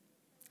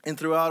 And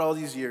throughout all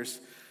these years,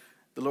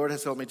 the Lord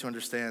has helped me to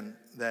understand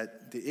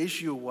that the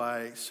issue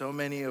why so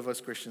many of us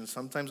Christians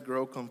sometimes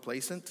grow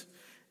complacent,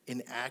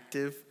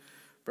 inactive,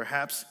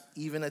 perhaps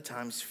even at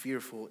times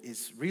fearful,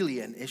 is really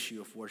an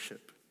issue of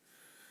worship.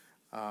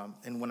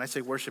 And when I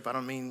say worship, I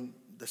don't mean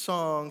the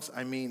songs.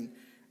 I mean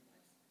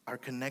our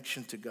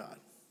connection to God,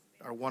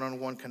 our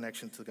one-on-one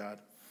connection to God.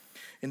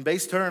 In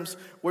base terms,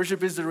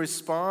 worship is the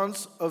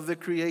response of the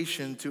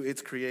creation to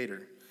its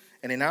creator.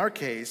 And in our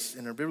case,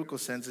 in our biblical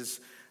sense,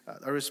 is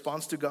a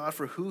response to God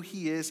for who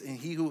he is and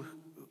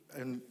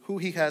who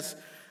he has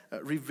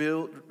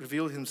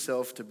revealed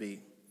himself to be.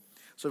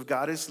 So if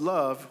God is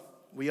love,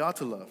 we ought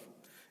to love.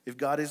 If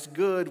God is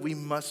good, we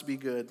must be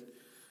good.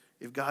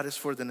 If God is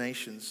for the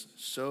nations,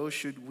 so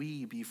should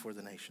we be for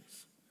the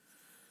nations.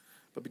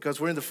 But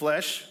because we're in the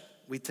flesh,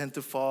 we tend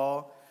to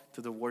fall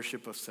to the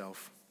worship of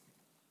self.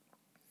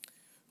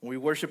 When we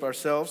worship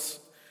ourselves,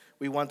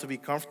 we want to be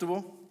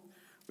comfortable.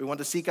 We want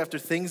to seek after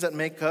things that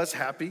make us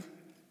happy,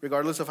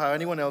 regardless of how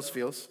anyone else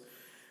feels.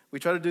 We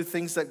try to do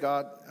things that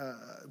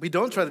we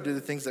don't try to do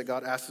the things that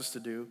God asks us to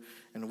do,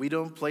 and we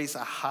don't place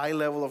a high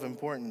level of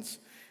importance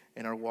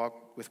in our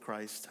walk with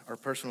Christ, our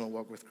personal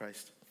walk with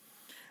Christ.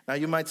 Now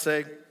you might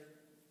say,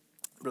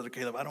 Brother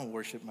Caleb, I don't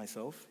worship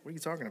myself. What are you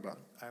talking about?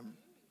 I'm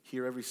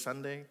here every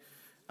Sunday.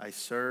 I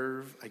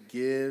serve, I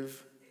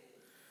give.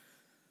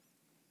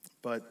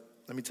 But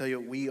let me tell you,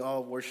 we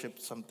all worship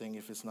something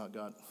if it's not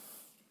God.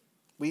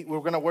 We're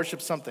going to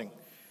worship something.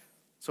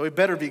 So it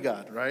better be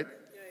God, right?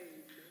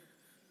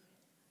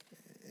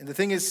 And the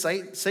thing is,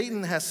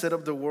 Satan has set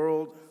up the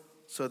world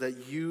so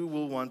that you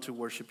will want to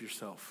worship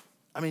yourself.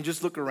 I mean,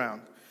 just look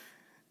around.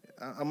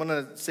 I'm going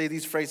to say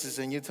these phrases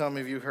and you tell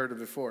me if you've heard it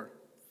before.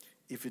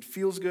 If it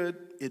feels good,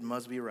 it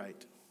must be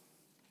right.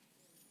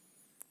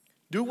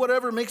 Do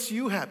whatever makes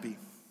you happy.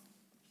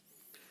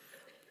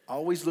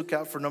 Always look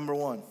out for number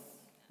one.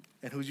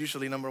 And who's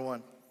usually number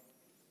one?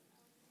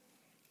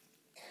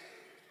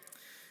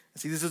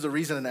 See, this is the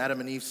reason that Adam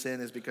and Eve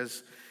sinned, is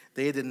because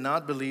they did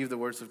not believe the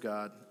words of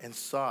God and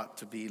sought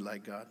to be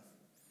like God.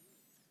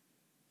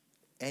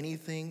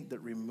 Anything that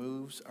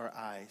removes our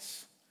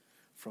eyes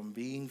from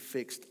being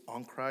fixed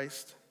on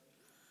Christ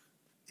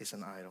is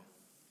an idol.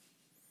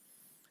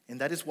 And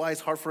that is why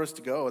it's hard for us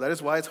to go. That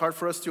is why it's hard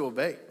for us to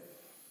obey.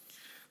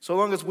 So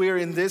long as we are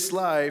in this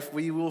life,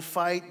 we will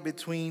fight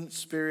between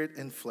spirit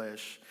and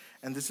flesh.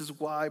 And this is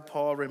why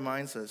Paul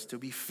reminds us to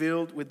be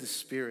filled with the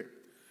Spirit.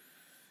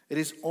 It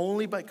is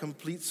only by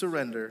complete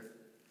surrender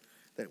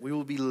that we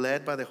will be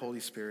led by the Holy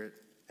Spirit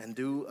and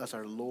do as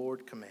our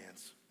Lord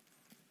commands.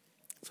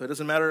 So it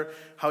doesn't matter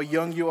how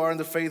young you are in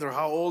the faith or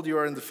how old you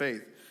are in the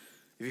faith.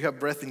 If you have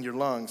breath in your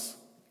lungs,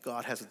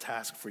 God has a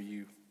task for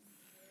you.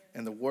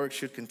 And the work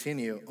should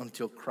continue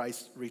until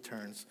Christ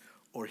returns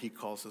or he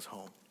calls us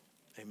home.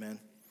 Amen.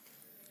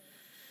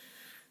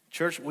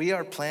 Church, we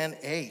are plan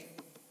A.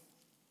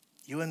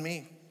 You and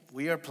me,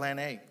 we are plan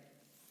A.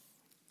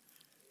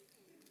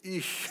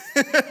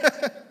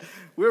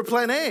 We're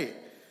plan A.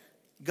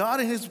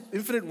 God in his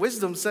infinite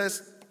wisdom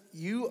says,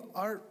 you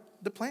are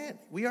the plan.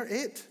 We are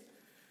it.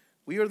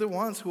 We are the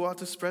ones who ought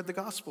to spread the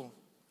gospel.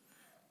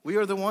 We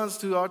are the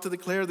ones who ought to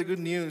declare the good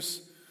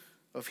news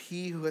of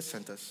he who has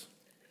sent us.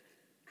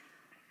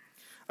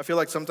 I feel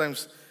like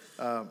sometimes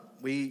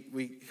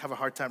we have a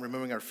hard time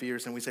remembering our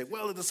fears, and we say,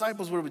 well, the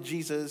disciples were with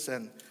Jesus,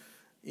 and,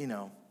 you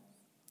know,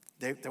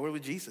 they were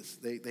with Jesus.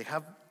 They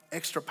have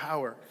extra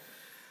power.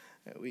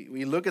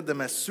 We look at them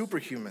as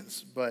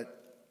superhumans,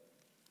 but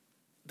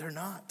they're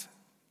not.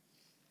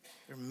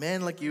 They're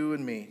men like you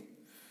and me.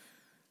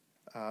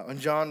 On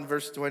John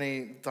verse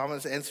 20,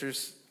 Thomas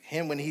answers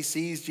him when he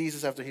sees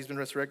Jesus after he's been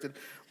resurrected,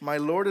 my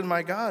Lord and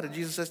my God. And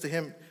Jesus says to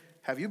him,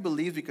 have you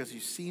believed because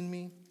you've seen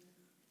me?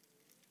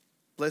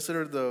 Blessed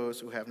are those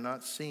who have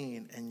not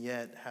seen and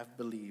yet have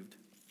believed.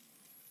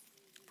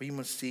 We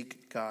must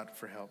seek God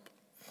for help.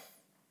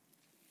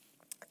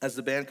 As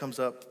the band comes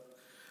up,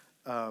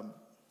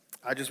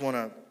 I just want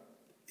to,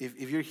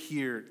 if you're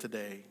here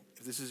today,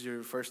 if this is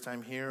your first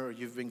time here or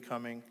you've been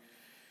coming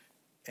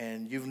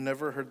and you've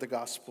never heard the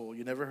gospel,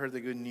 you never heard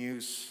the good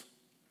news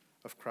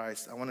of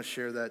Christ, I want to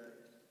share that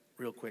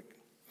real quick.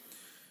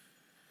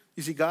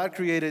 You see, God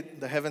created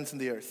the heavens and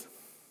the earth.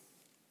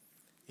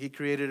 He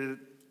created it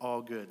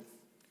all good.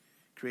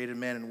 Created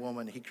man and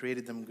woman. He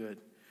created them good.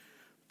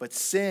 But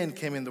sin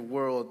came in the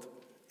world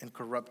and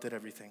corrupted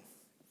everything.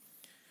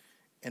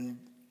 And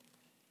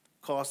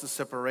caused a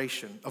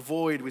separation, a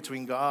void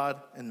between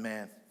God and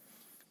man.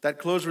 That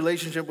close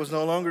relationship was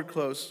no longer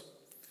close.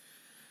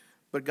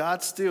 But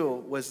God still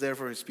was there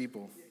for his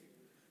people.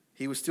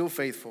 He was still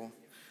faithful.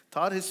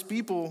 Taught his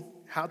people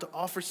how to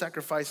offer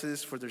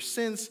sacrifices for their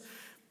sins.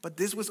 But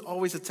this was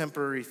always a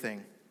temporary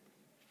thing.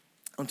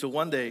 Until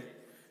one day,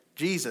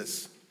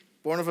 Jesus,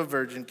 born of a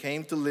virgin,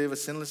 came to live a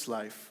sinless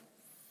life.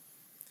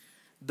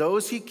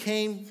 Those he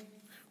came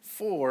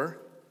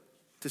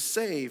to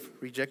save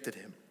rejected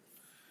him.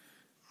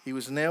 He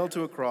was nailed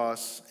to a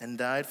cross and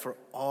died for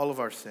all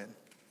of our sin.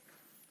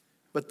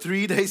 But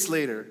 3 days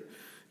later,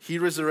 he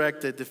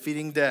resurrected,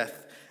 defeating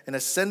death, and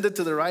ascended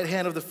to the right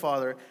hand of the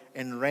Father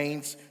and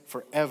reigns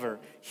forever.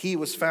 He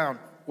was found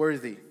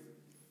worthy.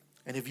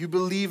 And if you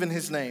believe in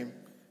his name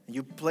and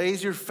you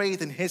place your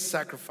faith in his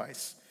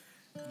sacrifice,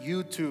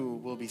 you too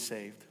will be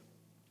saved.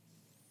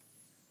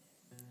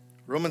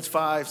 Romans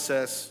 5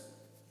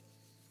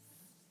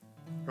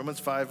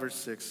 verse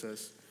 6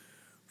 says,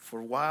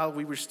 for while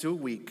we were still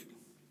weak,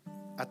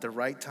 at the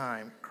right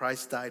time,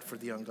 Christ died for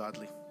the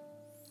ungodly.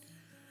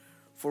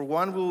 For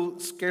one will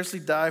scarcely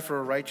die for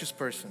a righteous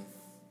person,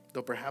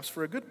 though perhaps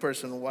for a good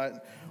person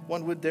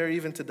one would dare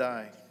even to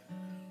die.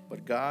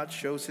 But God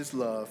shows his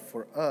love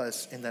for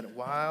us in that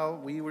while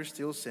we were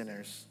still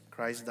sinners,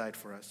 Christ died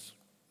for us.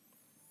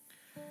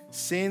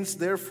 Since,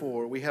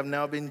 therefore, we have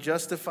now been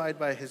justified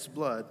by his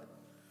blood,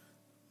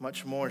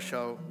 much more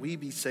shall we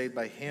be saved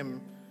by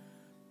him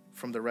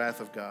from the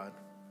wrath of God.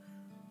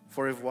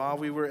 For if while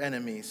we were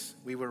enemies,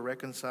 we were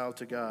reconciled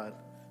to God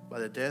by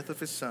the death of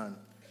his Son,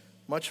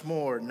 much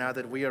more, now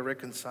that we are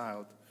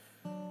reconciled,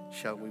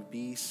 shall we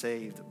be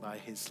saved by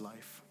his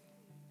life.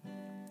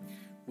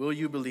 Will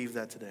you believe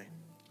that today?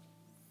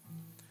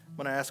 I'm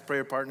going to ask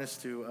prayer partners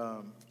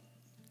to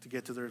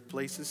get to their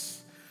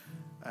places.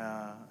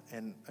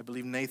 And I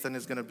believe Nathan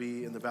is going to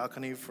be in the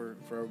balcony for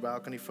our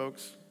balcony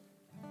folks.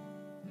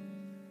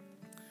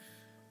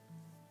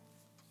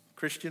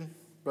 Christian,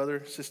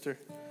 brother, sister,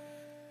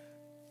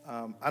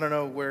 I don't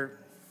know where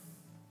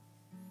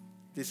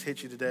this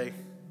hit you today.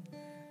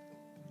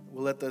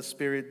 We'll let the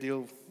Spirit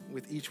deal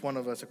with each one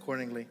of us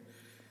accordingly.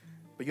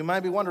 But you might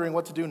be wondering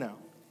what to do now.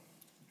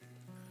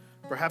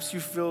 Perhaps you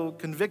feel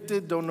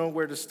convicted, don't know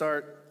where to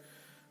start.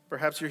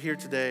 Perhaps you're here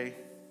today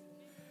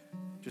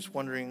just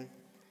wondering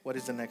what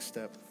is the next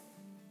step.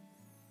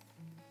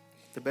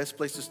 The best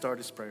place to start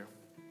is prayer.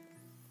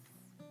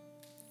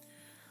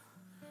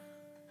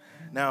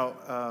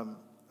 Now,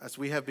 as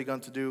we have begun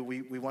to do,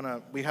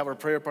 we have our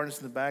prayer partners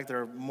in the back that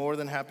are more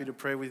than happy to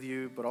pray with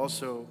you, but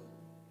also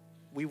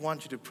we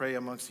want you to pray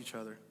amongst each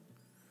other.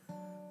 We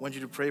want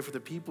you to pray for the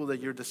people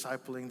that you're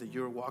discipling, that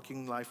you're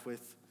walking life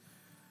with.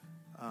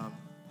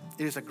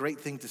 It is a great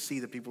thing to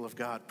see the people of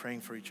God praying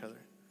for each other.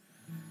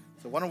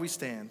 So why don't we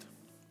stand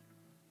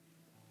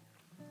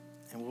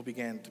and we'll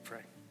begin to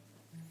pray.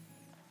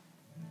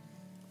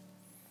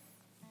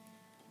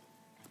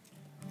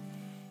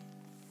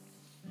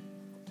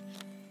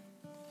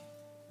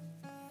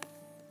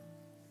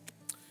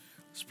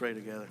 Let's pray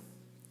together.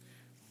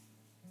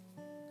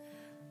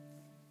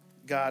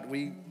 God,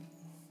 we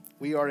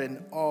are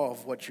in awe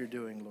of what you're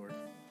doing, Lord.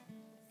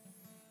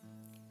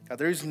 God,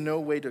 there is no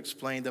way to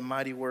explain the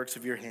mighty works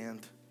of your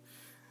hand,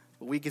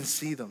 but we can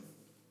see them.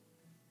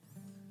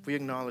 We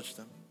acknowledge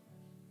them.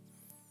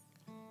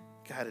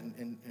 God,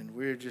 and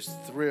we're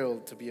just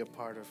thrilled to be a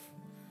part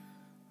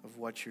of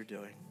what you're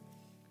doing.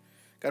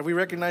 God, we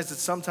recognize that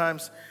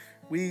sometimes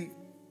we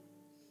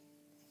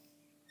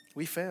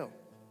fail.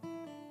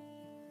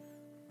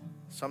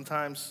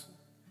 Sometimes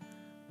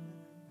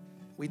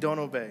we don't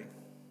obey.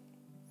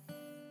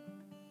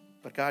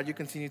 But God, you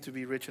continue to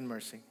be rich in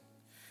mercy.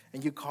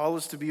 And you call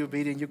us to be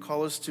obedient. You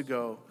call us to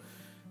go.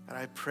 And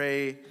I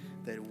pray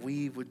that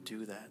we would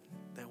do that.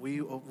 That we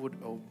would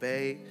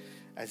obey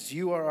as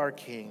you are our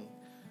King.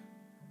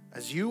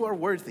 As you are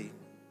worthy.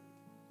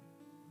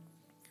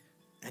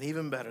 And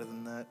even better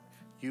than that,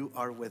 you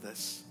are with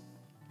us.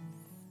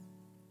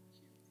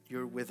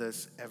 You're with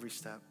us every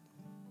step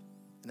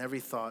and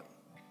every thought.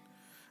 I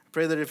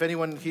pray that if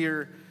anyone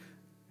here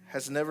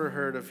has never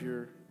heard of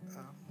your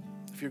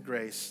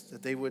grace,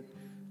 that they would,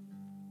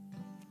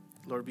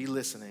 Lord, be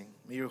listening.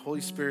 May your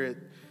Holy Spirit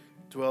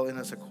dwell in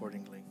us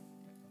accordingly.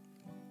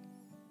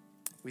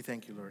 We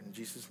thank you, Lord. In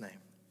Jesus' name,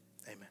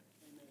 amen.